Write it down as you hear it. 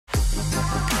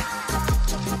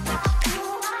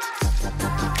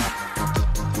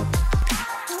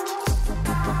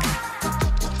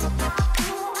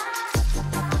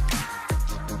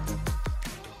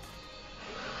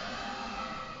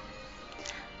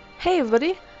Hey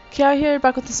everybody, Kiara here,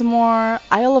 back with some more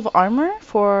Isle of Armor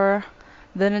for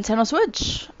the Nintendo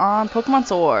Switch on Pokemon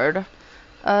Sword.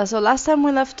 So last time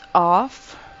we left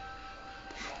off,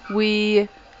 we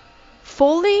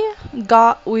fully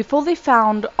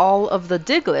found all of the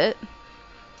Diglett.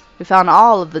 We found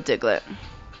all of the Diglett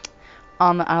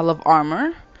on the Isle of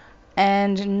Armor,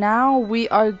 and now we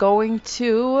are going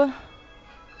to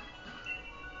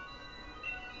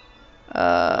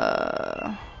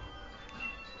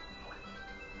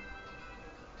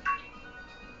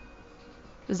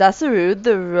is that Zarude,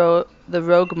 the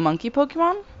rogue monkey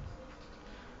Pokemon?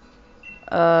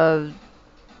 Oh,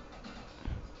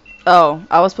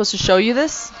 I was supposed to show you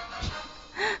this?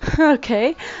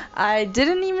 Okay. I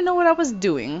didn't even know what I was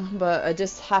doing, but I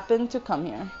just happened to come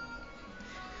here.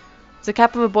 It's a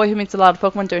cap of a boy who meets a lot of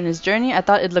Pokemon during his journey. I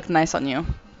thought it looked nice on you.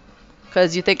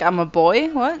 Because you think I'm a boy?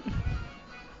 What?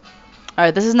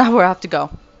 Alright, this is not where I have to go.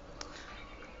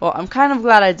 Well, I'm kind of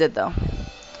glad I did, though.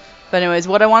 But anyways,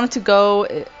 what I wanted to go,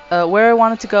 where I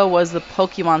wanted to go was the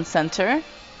Pokemon Center,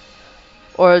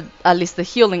 or at least the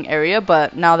healing area.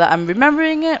 But now that I'm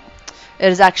remembering it, it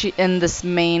is actually in this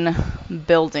main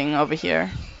building over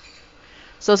here.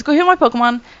 So let's go heal my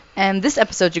Pokemon. And this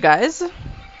episode, you guys,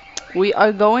 we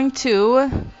are going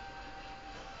to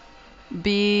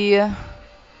be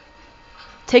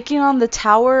taking on the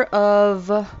Tower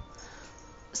of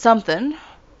something.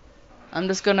 I'm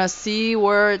just gonna see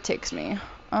where it takes me.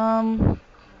 Alright,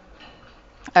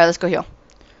 let's go heal.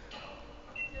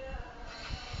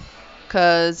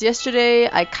 Cause yesterday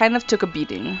I kind of took a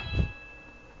beating.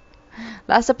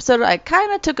 Last episode I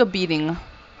kind of took a beating.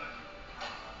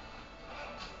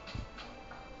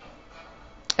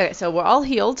 Okay, so we're all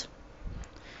healed.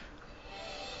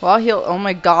 We're all healed. Oh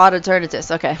my god,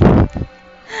 Eternatus. Okay.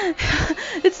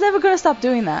 It's never gonna stop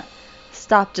doing that.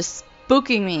 Stop just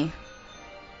spooking me.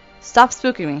 Stop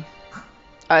spooking me.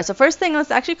 Alright, so first thing,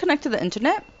 let's actually connect to the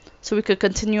internet so we could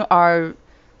continue our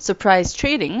surprise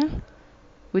trading.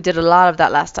 We did a lot of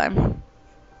that last time.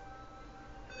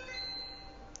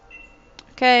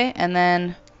 Okay, and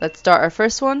then let's start our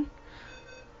first one.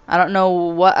 I don't know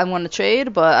what I'm going to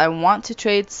trade, but I want to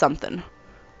trade something.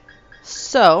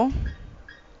 So,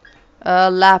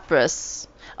 Lapras.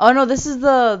 Oh no, this is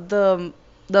the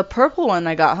purple one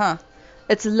I got, huh?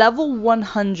 It's level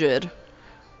 100.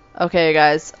 Okay,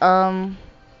 guys.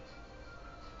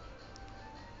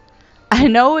 I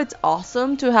know it's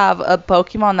awesome to have a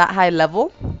Pokemon that high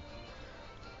level,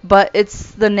 but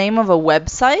it's the name of a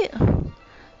website,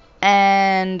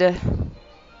 and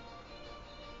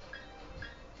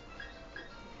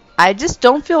I just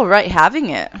don't feel right having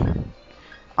it,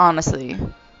 honestly.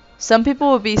 Some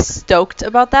people would be stoked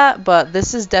about that, but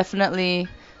this is definitely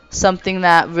something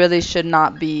that really should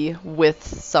not be with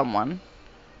someone.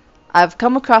 I've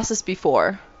come across this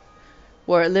before,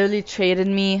 where it literally traded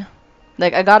me.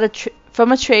 Like, I got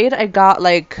from a trade, I got,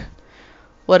 like,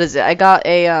 what is it? I got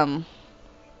a,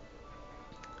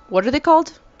 what are they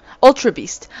called? Ultra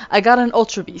Beast. I got an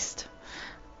Ultra Beast.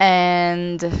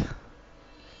 And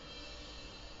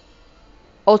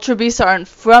Ultra Beasts aren't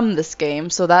from this game,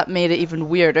 so that made it even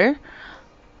weirder.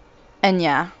 And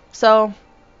yeah, so,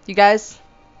 you guys,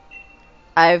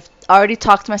 I've already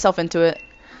talked myself into it.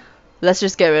 Let's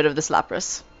just get rid of this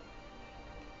Lapras.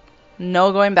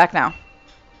 No going back now.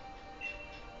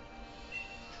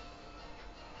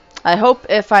 I hope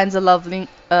it finds a loving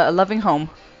home.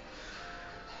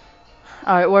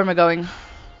 Alright, where am I going?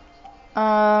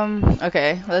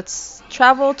 Okay, let's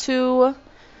travel to...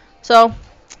 So,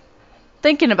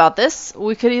 thinking about this,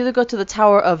 we could either go to the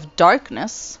Tower of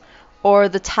Darkness or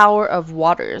the Tower of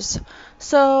Waters.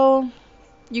 So,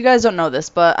 you guys don't know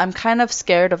this, but I'm kind of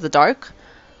scared of the dark.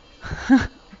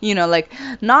 You know, like,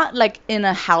 not like in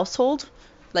a household.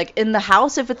 Like, in the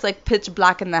house, if it's, like, pitch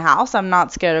black in the house, I'm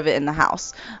not scared of it in the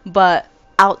house. But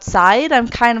outside, I'm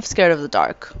kind of scared of the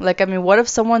dark. Like, I mean, what if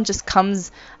someone just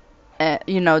comes,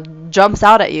 you know, jumps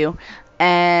out at you,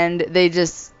 and they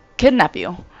just kidnap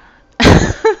you?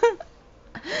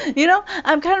 You know,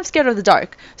 I'm kind of scared of the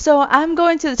dark. So, I'm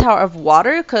going to the Tower of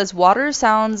Water, because water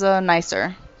sounds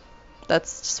nicer.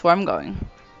 That's just where I'm going.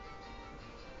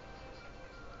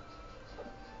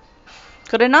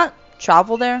 Could I not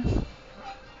travel there?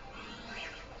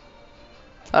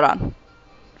 Hold on.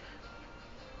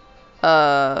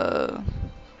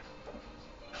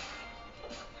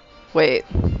 Wait.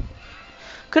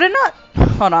 Could I not?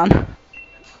 Hold on.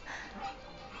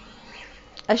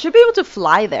 I should be able to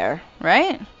fly there,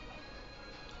 right?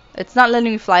 It's not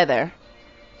letting me fly there.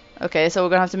 Okay, so we're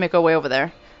gonna have to make our way over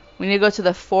there. We need to go to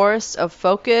the Forest of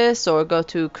Focus or go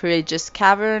to Courageous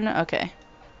Cavern. Okay.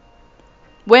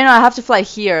 Wait, no, I have to fly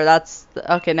here. That's...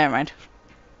 Okay, never mind.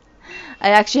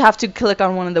 I actually have to click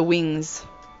on one of the wings.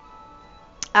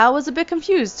 I was a bit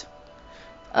confused.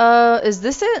 Is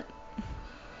this it?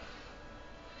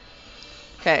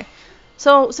 Okay.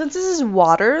 So, since this is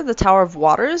water, the Tower of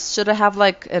Waters, should I have,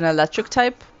 like, an electric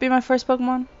type be my first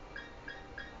Pokemon?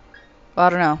 Well, I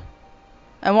don't know.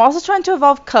 And we're also trying to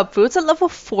evolve Cubfu. It's at level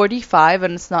 45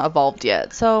 and it's not evolved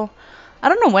yet. So, I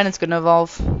don't know when it's going to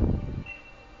evolve.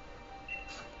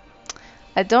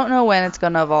 I don't know when it's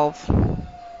going to evolve.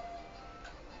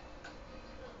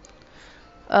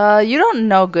 You don't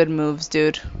know good moves,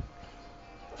 dude.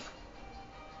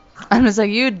 I'm just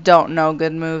like, you don't know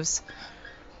good moves.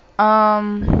 I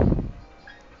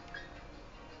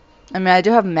mean, I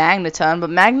do have Magneton, but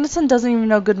Magneton doesn't even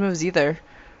know good moves either.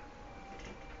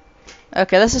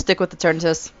 Okay, let's just stick with the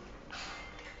Eternatus.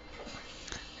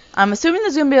 I'm assuming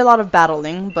there's going to be a lot of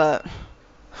battling, but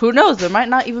who knows? There might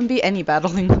not even be any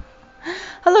battling.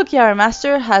 Hello, Kiara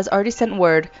Master has already sent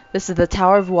word. This is the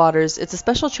Tower of Waters. It's a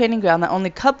special training ground that only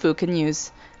Cubfu can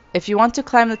use. If you want to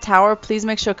climb the tower, please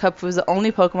make sure Cubfu is the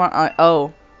only Pokemon on...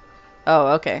 Oh,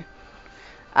 okay.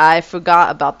 I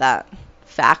forgot about that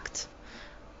fact.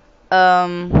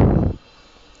 Okay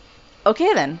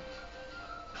then.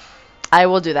 I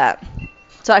will do that.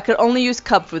 So I could only use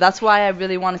Cubfu. That's why I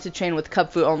really wanted to train with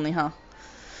Cubfu only, huh?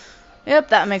 Yep,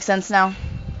 that makes sense now.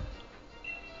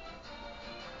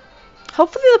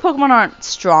 Hopefully the Pokemon aren't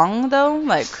strong, though.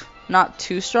 Like, not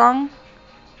too strong.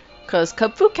 Because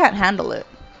Cubfu can't handle it.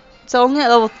 It's only at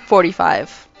level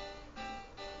 45.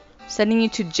 Sending you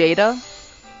to Jada.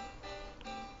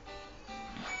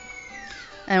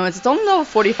 Anyways, it's only level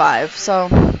 45, so...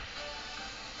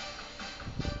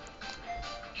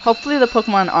 Hopefully the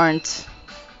Pokemon aren't...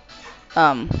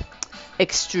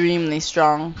 extremely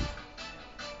strong.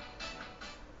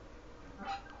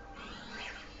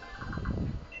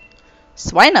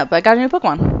 Swineup, I got a new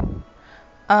Pokemon.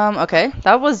 Okay,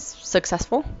 that was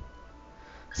successful.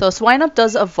 So Swineup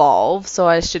does evolve, so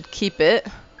I should keep it.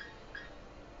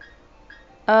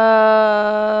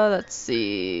 Let's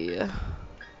see.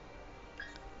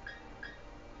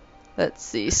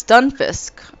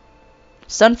 Stunfisk.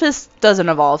 Stunfisk doesn't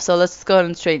evolve, so let's go ahead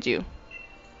and trade you.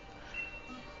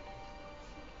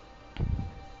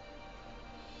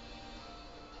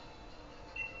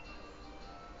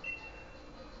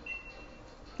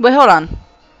 Wait, hold on.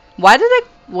 Why did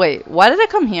I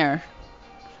come here?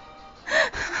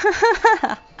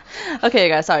 Okay,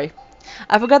 guys, sorry.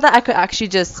 I forgot that I could actually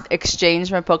just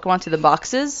exchange my Pokemon to the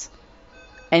boxes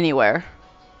anywhere.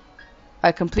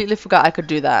 I completely forgot I could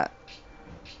do that.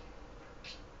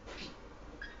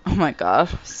 Oh my god.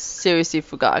 Seriously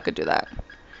forgot I could do that.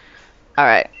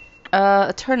 Alright.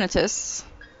 Eternatus.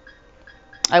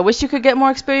 I wish you could get more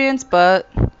experience, but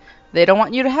they don't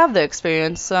want you to have the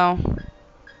experience, so...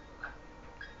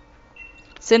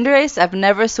 Cinderace, I've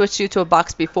never switched you to a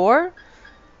box before.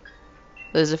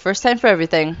 This is the first time for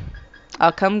everything.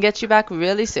 I'll come get you back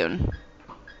really soon.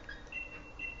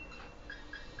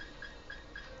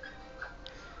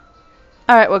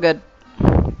 Alright, we're good.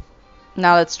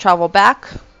 Now let's travel back.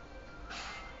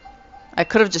 I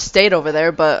could have just stayed over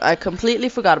there, but I completely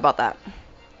forgot about that.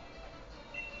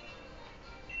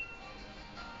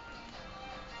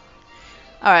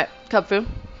 Alright, Cubfu.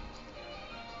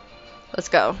 Let's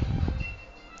go.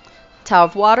 Tower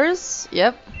of Waters,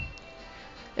 yep.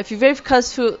 If you raise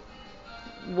Cubfu...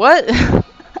 What?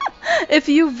 If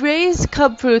you raise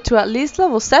Cubfu to at least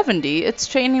level 70, its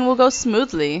training will go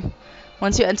smoothly.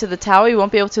 Once you enter the tower, you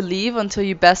won't be able to leave until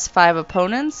you best 5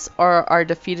 opponents or are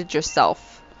defeated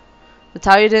yourself. The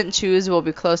tower you didn't choose will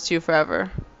be close to you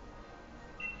forever.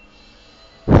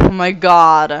 Oh my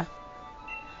god.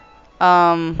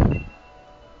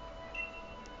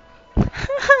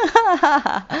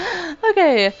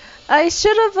 Okay, I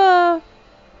should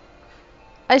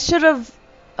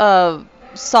have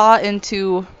saw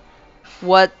into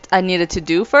what I needed to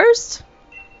do first,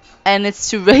 and it's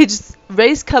to raise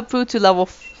Cubfu to level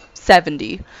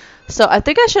 70. So I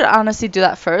think I should honestly do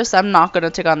that first. I'm not gonna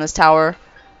take on this tower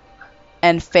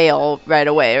and fail right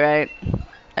away, right?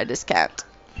 I just can't.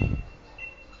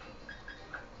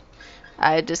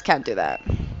 I just can't do that.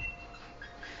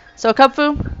 So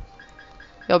Cubfu,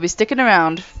 you'll be sticking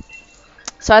around.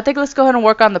 So I think let's go ahead and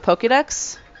work on the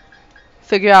Pokédex.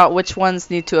 Figure out which ones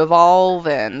need to evolve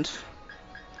and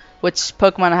which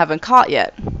Pokemon I haven't caught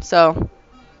yet. So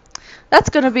that's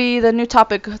going to be the new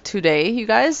topic today, you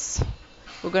guys.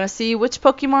 We're going to see which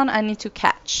Pokemon I need to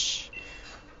catch.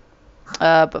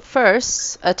 But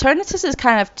first, Eternatus is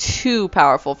kind of too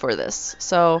powerful for this.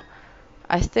 So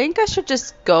I think I should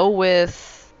just go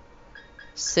with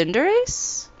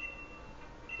Cinderace.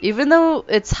 Even though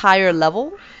it's higher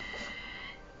level,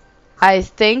 I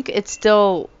think it's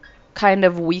still kind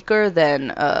of weaker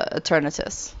than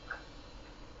Eternatus.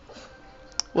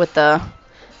 With the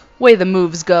way the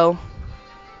moves go.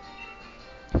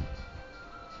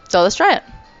 So let's try it.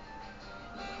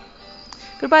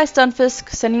 Goodbye, Stunfisk.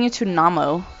 Sending you to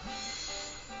Namo.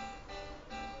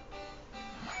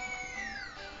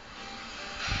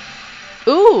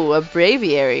 Ooh, a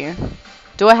Braviary.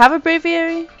 Do I have a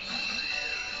Braviary?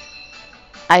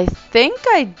 I think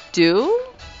I do.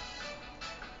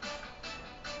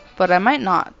 But I might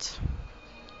not.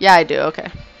 Yeah, I do. Okay.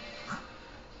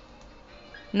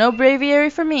 No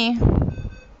Braviary for me.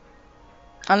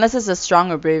 Unless it's a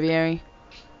stronger Braviary.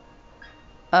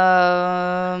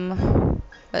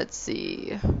 Let's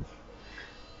see.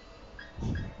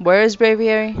 Where is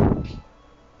Braviary?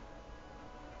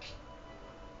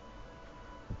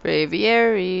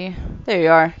 Braviary. There you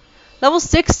are. Level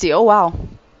 60. Oh, wow.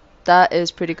 That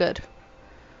is pretty good.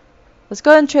 Let's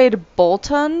go ahead and trade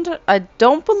Boltund. I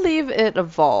don't believe it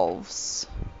evolves.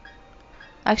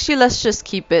 Actually, let's just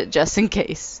keep it just in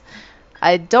case.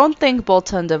 I don't think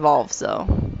Boltund evolves, though.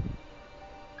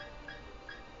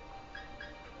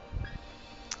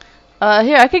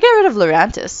 Here, I could get rid of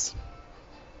Lurantis.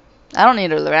 I don't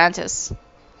need a Lurantis.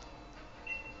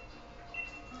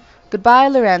 Goodbye,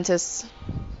 Lurantis.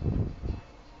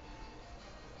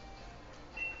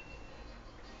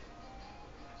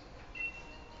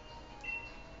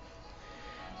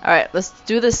 Alright, let's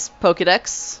do this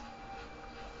Pokédex.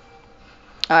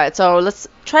 Alright, so let's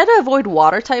try to avoid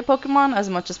water-type Pokemon as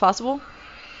much as possible.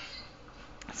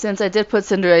 Since I did put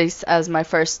Cinderace as my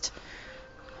first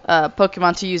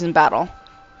Pokemon to use in battle.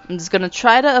 I'm just going to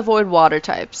try to avoid water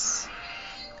types.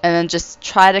 And then just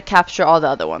try to capture all the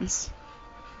other ones.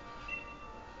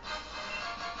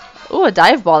 Ooh, a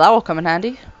Dive Ball. That will come in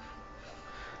handy.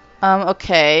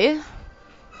 Okay.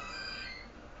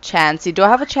 Chansey. Do I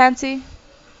have a Chansey?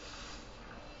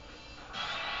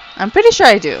 I'm pretty sure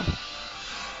I do.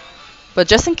 But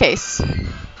just in case.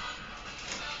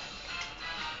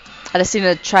 I just need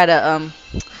to try to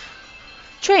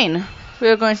train. We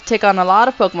are going to take on a lot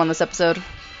of Pokemon this episode.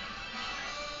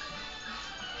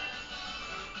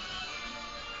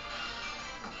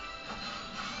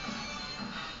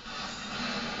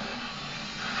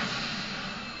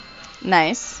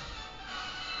 Nice.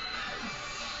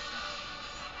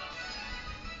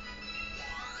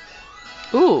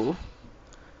 Ooh.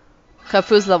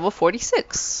 Kafu's level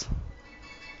 46.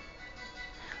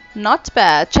 Not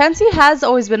bad. Chansey has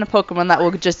always been a Pokemon that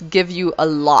will just give you a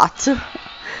lot.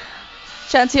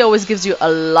 Chansey always gives you a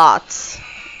lot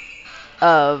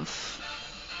of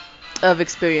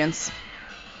experience.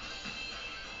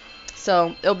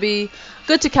 So it'll be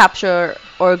good to capture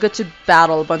or good to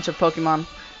battle a bunch of Pokemon.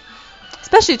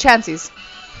 Especially Chanseys.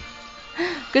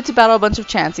 Good to battle a bunch of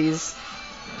Chanseys.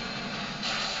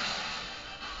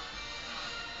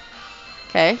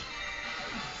 Okay.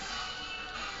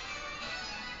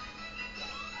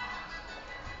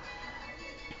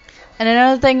 And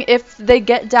another thing, if they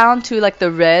get down to like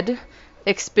the red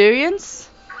experience,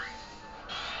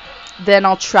 then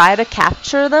I'll try to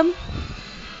capture them.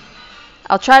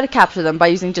 I'll try to capture them by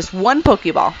using just one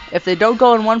Pokeball. If they don't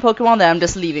go in one Pokemon, then I'm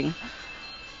just leaving.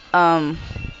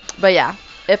 But yeah,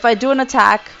 if I do an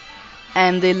attack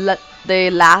and they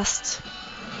last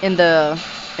in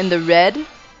the red,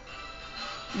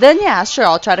 then yeah, sure,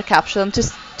 I'll try to capture them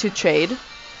to trade.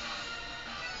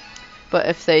 But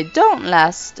if they don't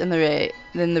last in the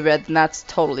red, then that's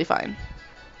totally fine.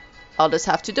 I'll just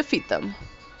have to defeat them.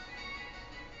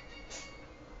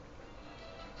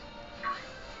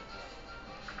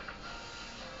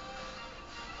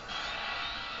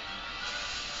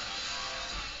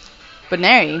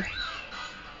 Baneri?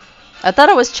 I thought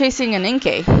I was chasing an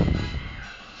Inkay.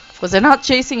 Was I not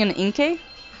chasing an Inkay?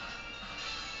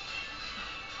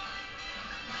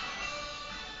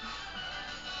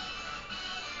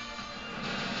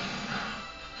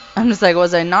 I'm just like,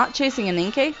 was I not chasing an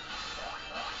Inkay?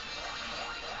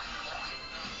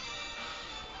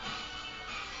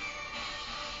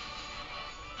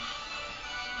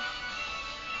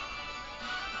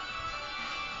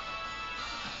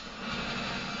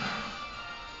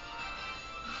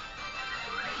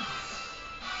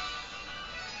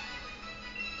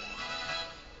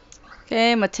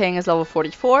 Okay, Matang is level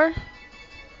 44.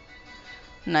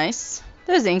 Nice.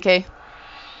 There's Inkay.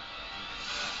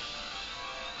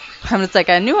 I'm just like,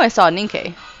 I knew I saw an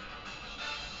Inkay.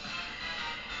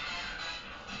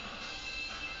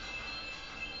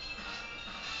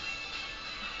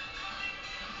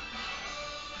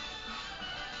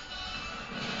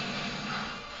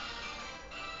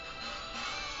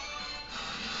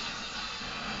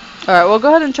 Alright, we'll go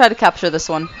ahead and try to capture this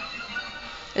one.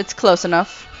 It's close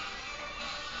enough.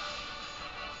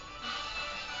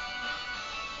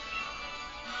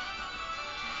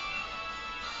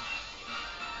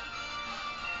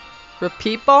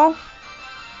 Repeat ball?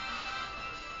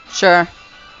 Sure.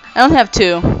 I only have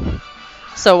 2,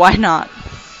 so why not?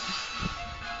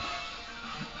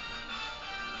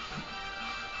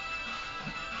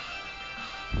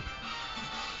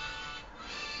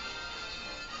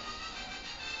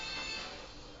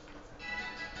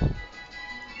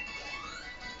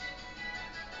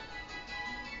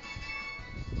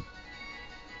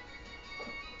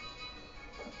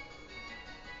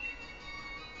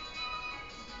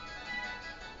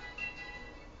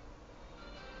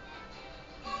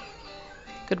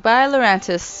 Goodbye,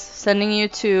 Lurantis. Sending you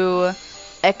to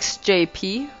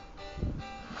XJP.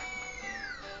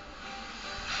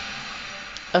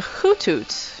 A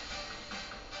Hoothoot.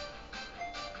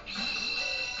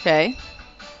 Okay.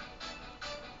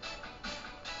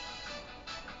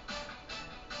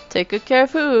 Take good care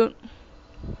of Hoot.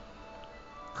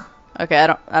 Okay,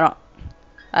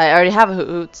 I already have a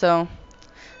Hoot, so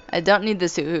I don't need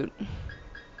this Hoot.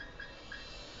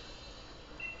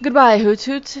 Goodbye,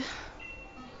 Hoot.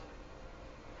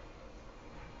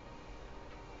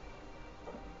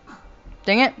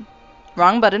 Dang it.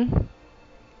 Wrong button.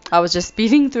 I was just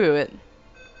speeding through it.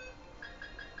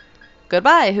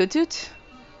 Goodbye, Hoot.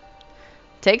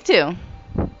 Take 2.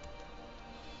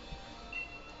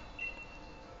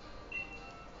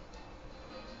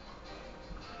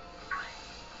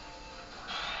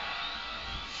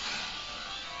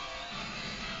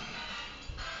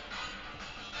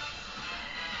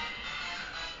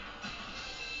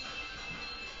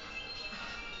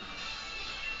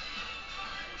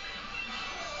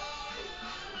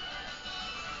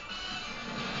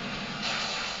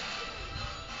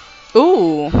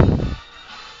 Ooh.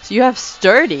 So you have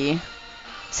sturdy.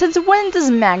 Since when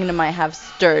does Magnemite have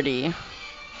sturdy?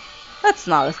 That's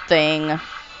not a thing.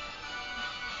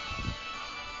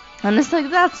 I'm just like,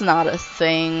 that's not a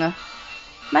thing.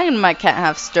 Magnemite can't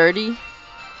have sturdy.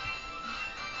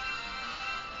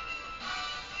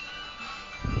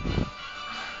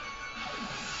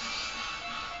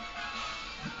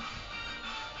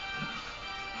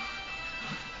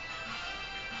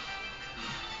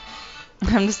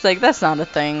 I'm just like, that's not a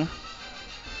thing.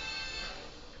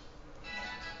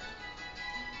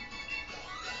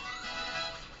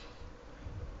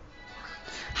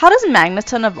 How does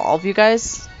Magneton evolve, you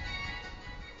guys?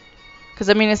 Because,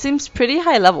 I mean, it seems pretty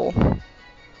high level.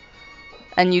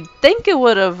 And you'd think it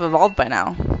would have evolved by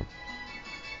now.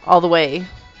 All the way.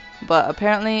 But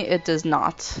apparently it does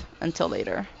not until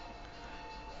later.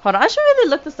 Hold on, I should really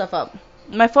look this stuff up.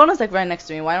 My phone is like right next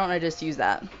to me. Why don't I just use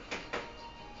that?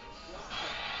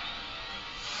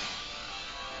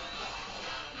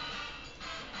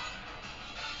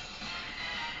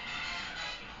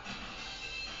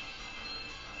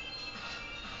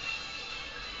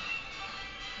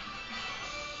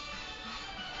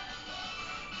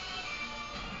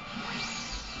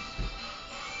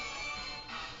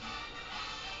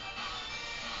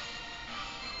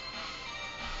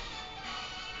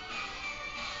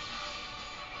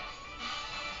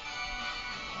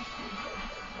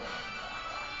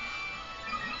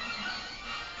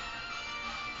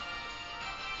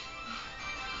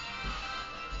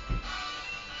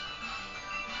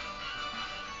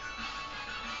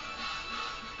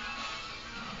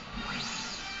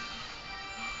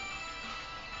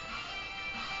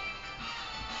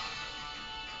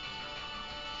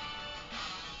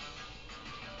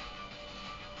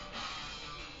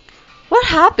 What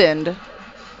happened?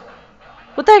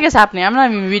 What the heck is happening? I'm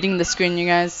not even reading the screen, you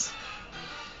guys.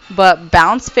 But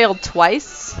bounce failed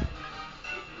twice?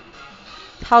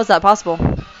 How is that possible?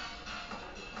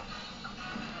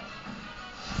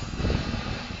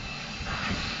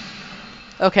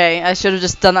 Okay, I should have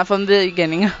just done that from the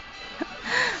beginning.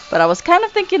 But I was kind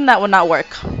of thinking that would not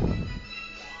work.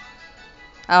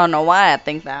 I don't know why I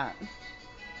think that.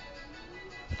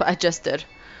 But I just did.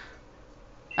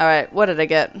 Alright, what did I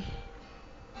get?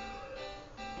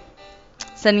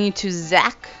 Sending you to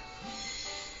Zach.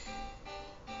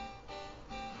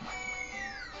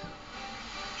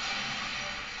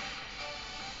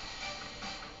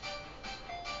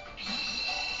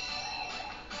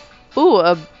 Ooh,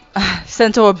 a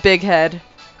Centaur Big Head.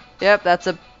 Yep, that's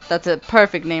a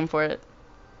perfect name for it.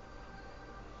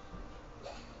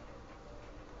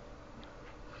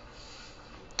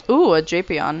 Ooh, a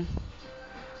Drapion.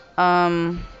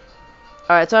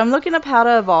 Alright, so I'm looking up how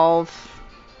to evolve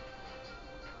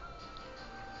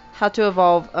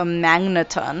a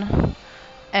Magneton.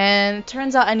 And it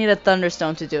turns out I need a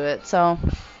thunderstone to do it. So,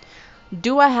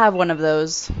 do I have one of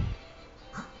those?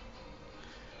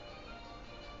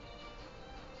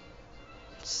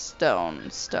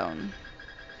 Stone.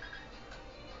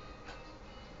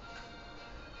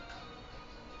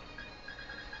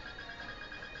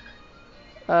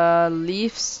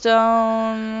 Leaf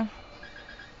stone.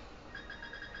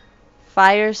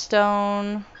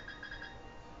 Firestone.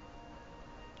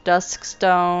 Dusk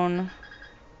stone.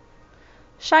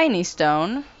 Shiny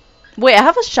stone. Wait, I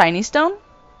have a shiny stone?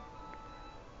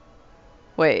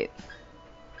 Wait.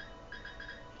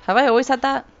 Have I always had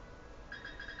that?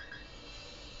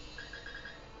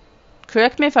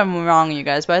 Correct me if I'm wrong, you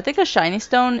guys, but I think a shiny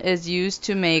stone is used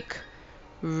to make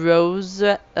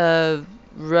Roselia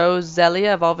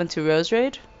evolve into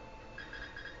Roserade.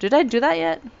 Did I do that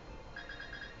yet?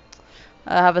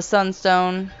 I have a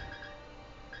sunstone.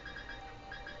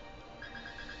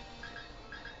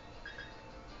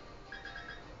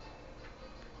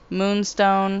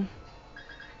 Moonstone.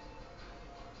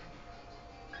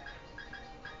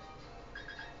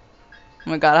 Oh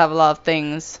my god, I have a lot of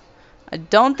things. I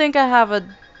don't think I have a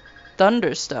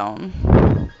thunderstone.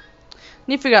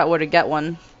 Need to figure out where to get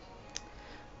one.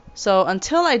 So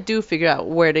until I do figure out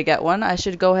where to get one, I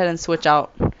should go ahead and switch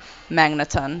out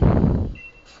Magneton.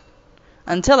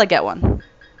 Until I get one.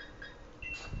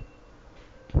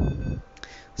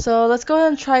 So let's go ahead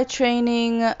and try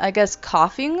training, I guess,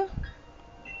 coughing.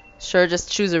 Sure, just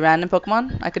choose a random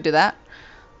Pokemon. I could do that.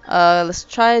 Let's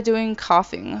try doing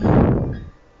coughing.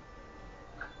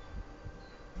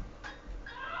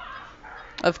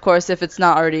 Of course, if it's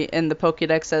not already in the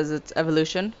Pokédex as its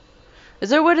evolution.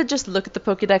 Is there a way to just look at the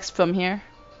Pokédex from here?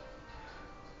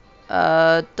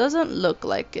 Doesn't look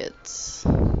like it.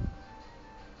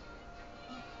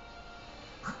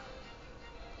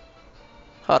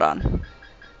 Hold on.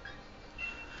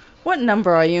 What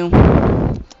number are you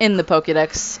in the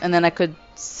Pokédex? And then I could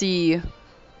see.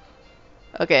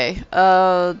 Okay,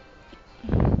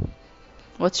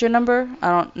 what's your number? I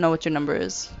don't know what your number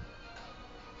is.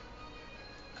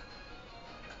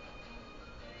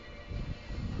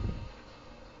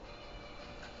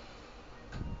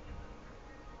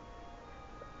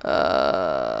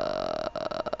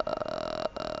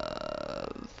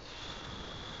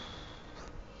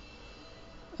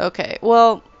 Okay,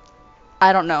 well,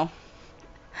 I don't know.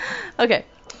 Okay,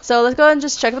 so let's go ahead and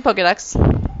just check the Pokédex.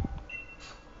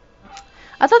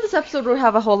 I thought this episode would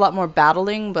have a whole lot more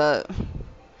battling, but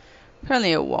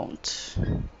apparently it won't.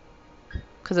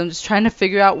 Because I'm just trying to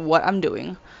figure out what I'm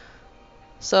doing.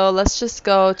 So let's just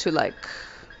go to like...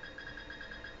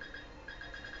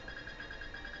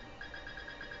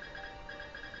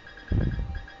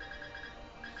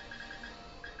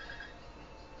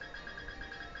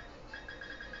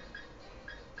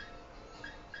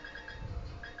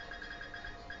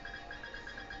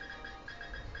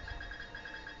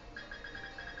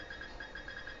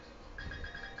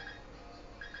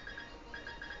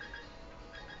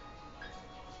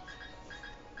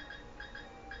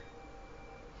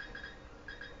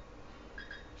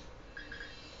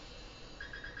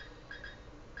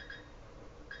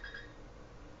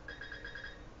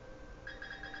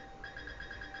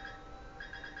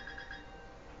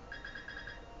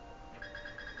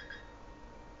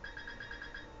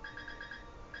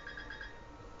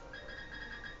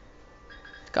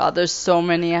 God, there's so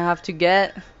many I have to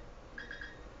get.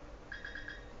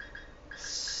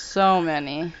 So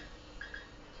many.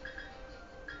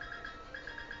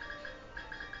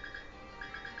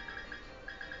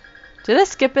 Did I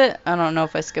skip it? I don't know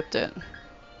if I skipped it.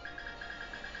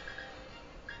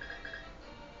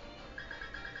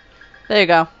 There you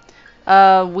go.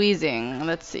 Wheezing.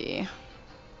 Let's see.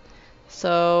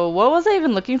 So, what was I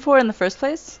even looking for in the first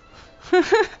place?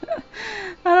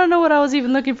 I don't know what I was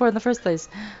even looking for in the first place.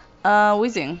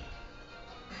 Wheezing.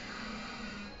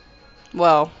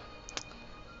 Well.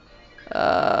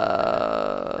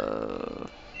 Oh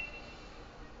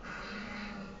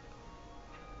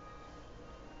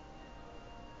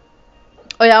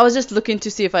yeah, I was just looking to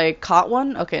see if I caught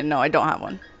one. Okay, no, I don't have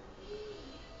one.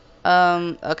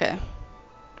 Okay.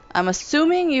 I'm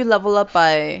assuming you level up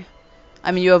by...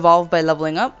 I mean, you evolve by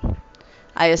leveling up.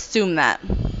 I assume that.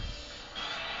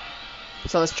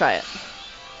 So let's try it.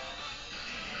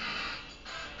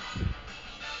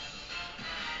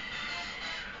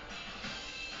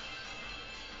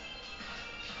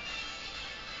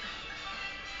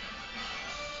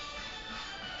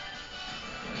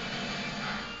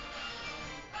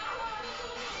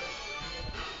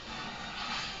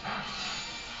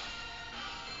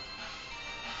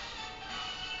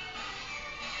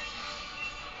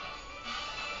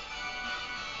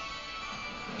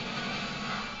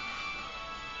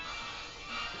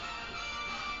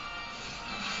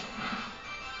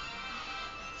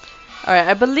 Alright,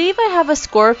 I believe I have a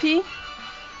Scorpy,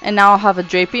 and now I'll have a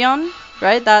Drapion,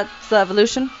 right? That's the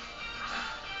evolution.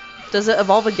 Does it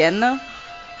evolve again though?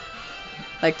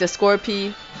 Like, the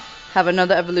Scorpy have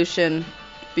another evolution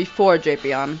before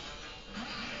Drapion?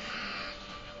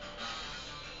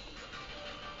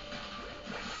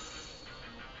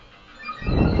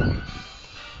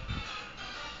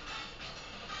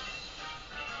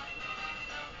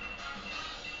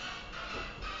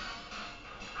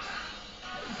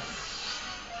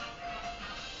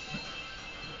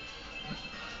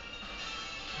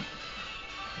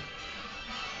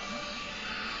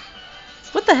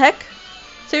 What the heck?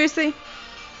 Seriously?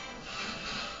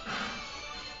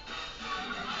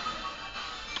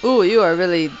 Ooh, you are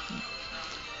really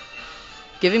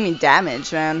giving me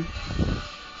damage, man.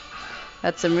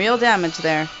 That's some real damage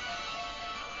there.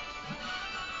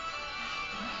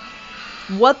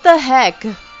 What the heck?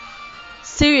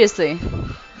 Seriously?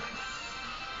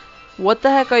 What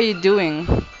the heck are you doing?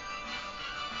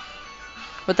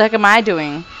 What the heck am I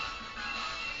doing?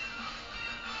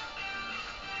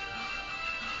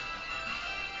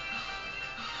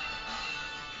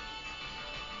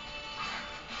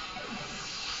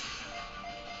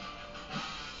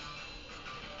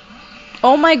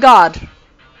 Oh my god.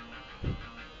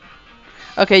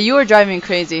 Okay, you are driving me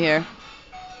crazy here.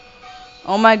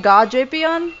 Oh my god,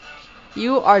 Drapion.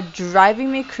 You are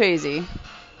driving me crazy.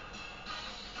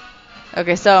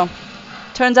 Okay, so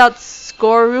turns out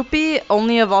Scorbunny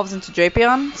only evolves into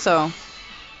Drapion, so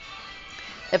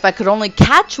if I could only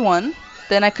catch one,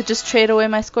 then I could just trade away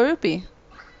my Scorbunny.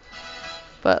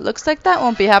 But looks like that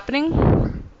won't be happening.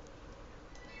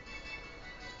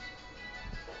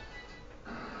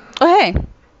 Oh hey,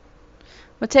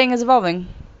 Matang is evolving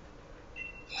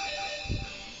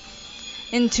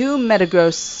into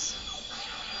Metagross.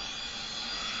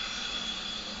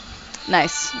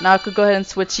 Nice. Now I could go ahead and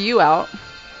switch you out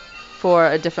for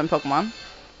a different Pokemon.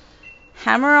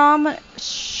 Hammer-Arm,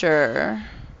 sure.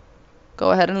 Go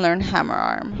ahead and learn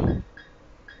Hammer-Arm.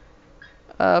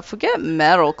 Forget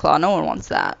Metal Claw, no one wants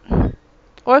that.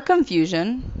 Or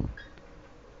Confusion.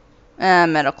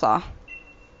 Metal Claw.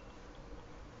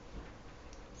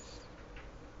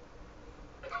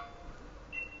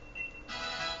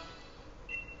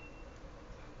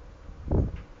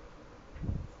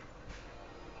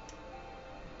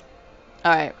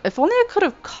 Alright, if only I could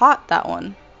have caught that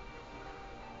one.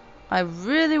 I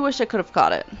really wish I could have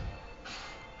caught it.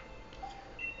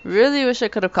 Really wish I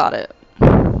could have caught it.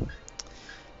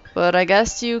 But I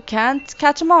guess you can't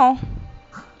catch them all.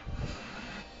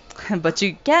 But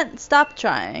you can't stop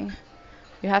trying.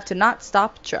 You have to not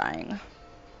stop trying.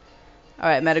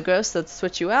 Alright, Metagross, let's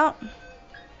switch you out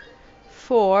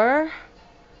for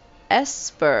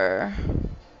Esper.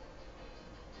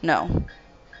 No.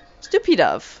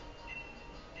 Stupidove.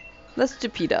 Let's do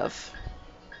Pidove.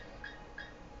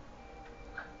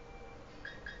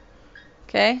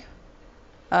 Okay.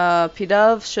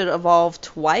 Pidove should evolve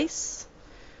twice.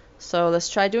 So let's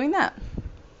try doing that.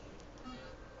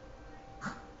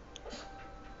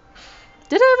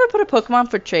 Did I ever put a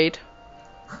Pokemon for trade?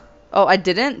 Oh, I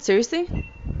didn't? Seriously?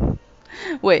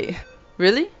 Wait,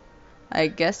 really? I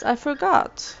guess I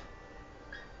forgot.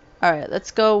 Alright,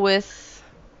 let's go with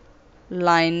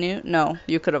Lineu. No,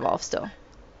 you could evolve still.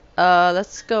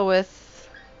 Let's go with...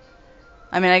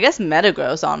 I mean, I guess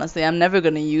Metagross, honestly. I'm never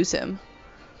gonna use him.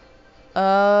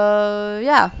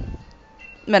 Yeah.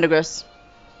 Metagross.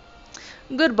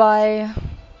 Goodbye.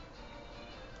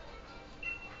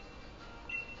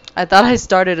 I thought I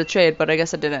started a trade, but I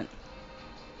guess I didn't.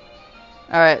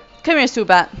 Alright. Come here,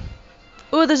 Subat.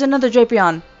 Ooh, there's another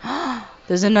Drapion.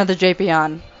 There's another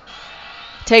Drapion.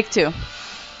 Take two.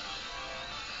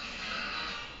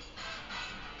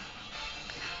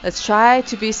 Let's try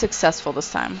to be successful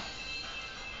this time.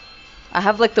 I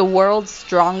have like the world's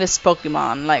strongest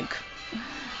Pokemon. Like,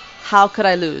 how could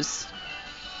I lose?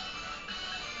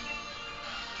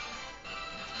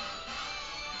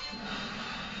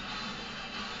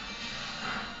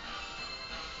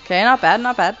 Okay, not bad,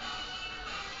 not bad.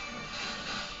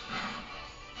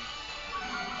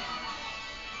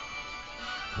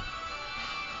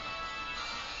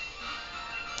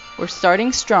 We're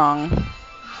starting strong.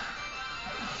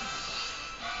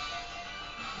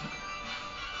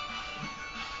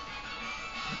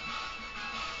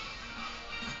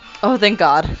 Oh, thank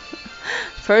God.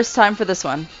 First time for this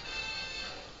one.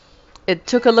 It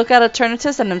took a look at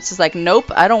Eternatus and it's just like, nope,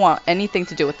 I don't want anything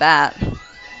to do with that.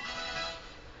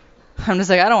 I'm just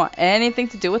like, I don't want anything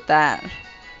to do with that.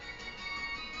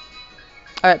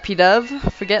 Alright,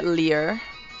 Pidove, forget Leer.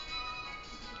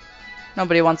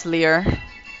 Nobody wants Leer.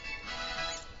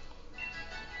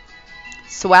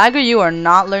 Swagger, you are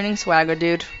not learning Swagger,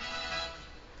 dude.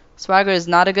 Swagger is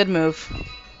not a good move.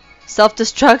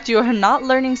 Self-destruct, you are not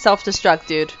learning self-destruct,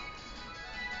 dude.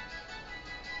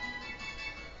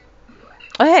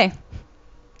 Oh, hey.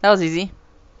 That was easy.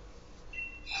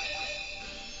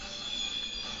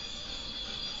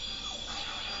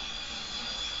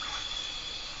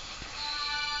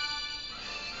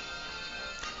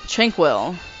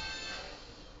 Tranquil.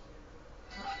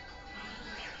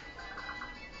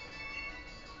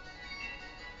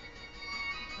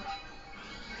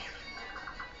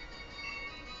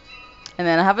 And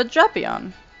then I have a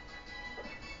Drapion.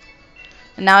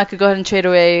 And now I could go ahead and trade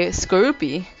away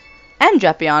Skorupi and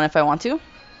Drapion if I want to.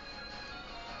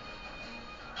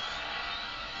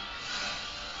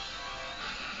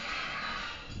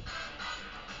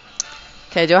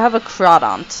 Okay, do I have a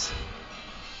Crawdont?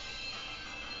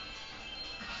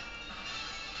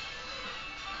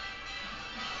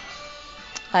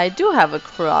 I do have a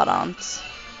Crawdont.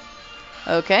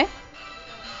 Okay.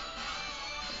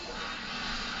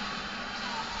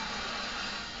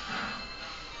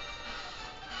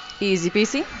 Easy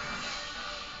peasy.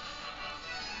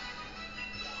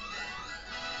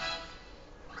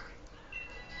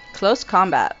 Close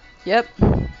combat. Yep.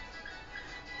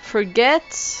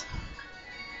 Forget.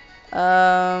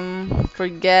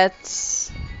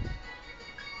 Forget.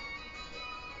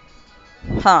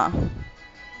 Huh.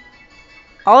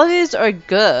 All of these are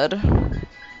good.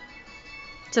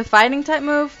 It's a fighting type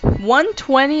move.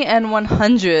 120 and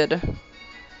 100.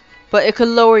 But it could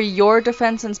lower your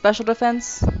defense and special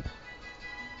defense.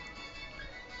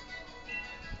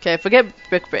 Okay, forget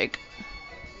Brick Break.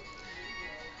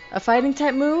 A fighting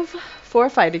type move for a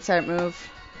fighting type move.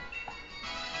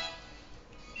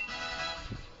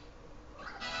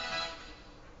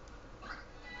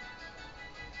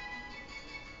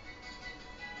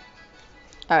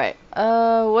 Alright,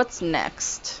 what's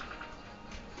next?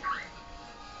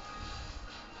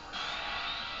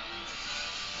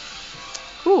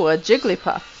 Ooh, a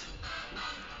Jigglypuff.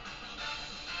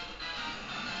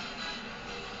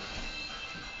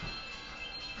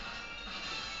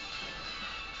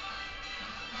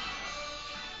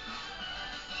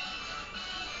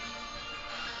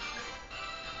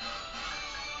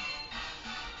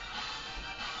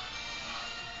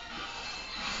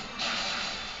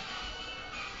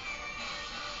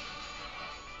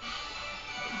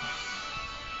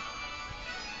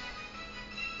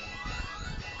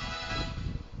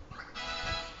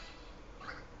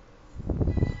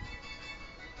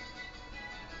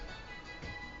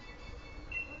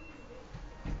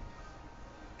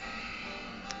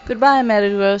 Goodbye,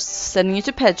 Metagross. Sending you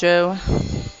to Pedro.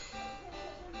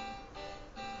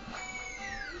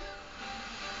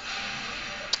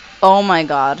 Oh my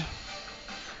god.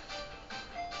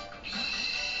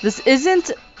 This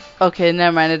isn't... Okay,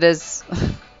 never mind, it is.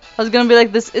 I was gonna be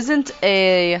like, this isn't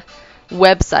a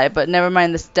website, but never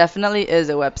mind, this definitely is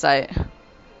a website.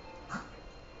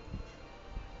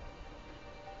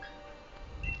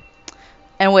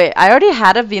 And wait, I already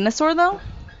had a Venusaur though?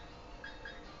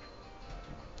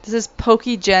 This is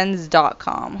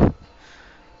Pokegens.com.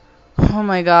 Oh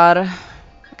my god.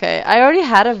 Okay, I already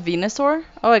had a Venusaur.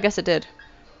 Oh, I guess it did.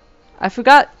 I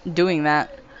forgot doing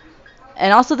that.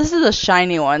 And also, this is a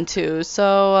shiny one too.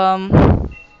 So,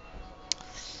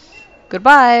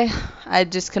 goodbye. I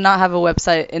just cannot have a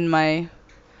website in my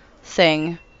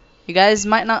thing. You guys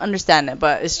might not understand it,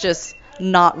 but it's just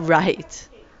not right.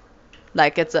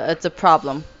 Like, it's a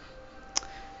problem.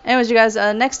 Anyways, you guys,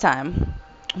 next time.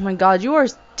 Oh my god, you are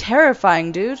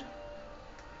terrifying, dude.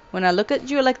 When I look at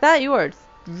you like that, you are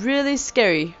really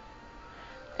scary.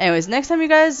 Anyways, next time, you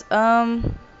guys,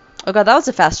 oh god, that was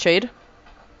a fast trade.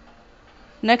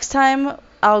 Next time,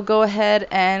 I'll go ahead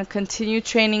and continue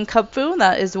training Kubfu.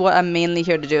 That is what I'm mainly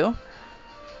here to do.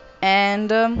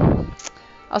 And,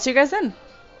 I'll see you guys then.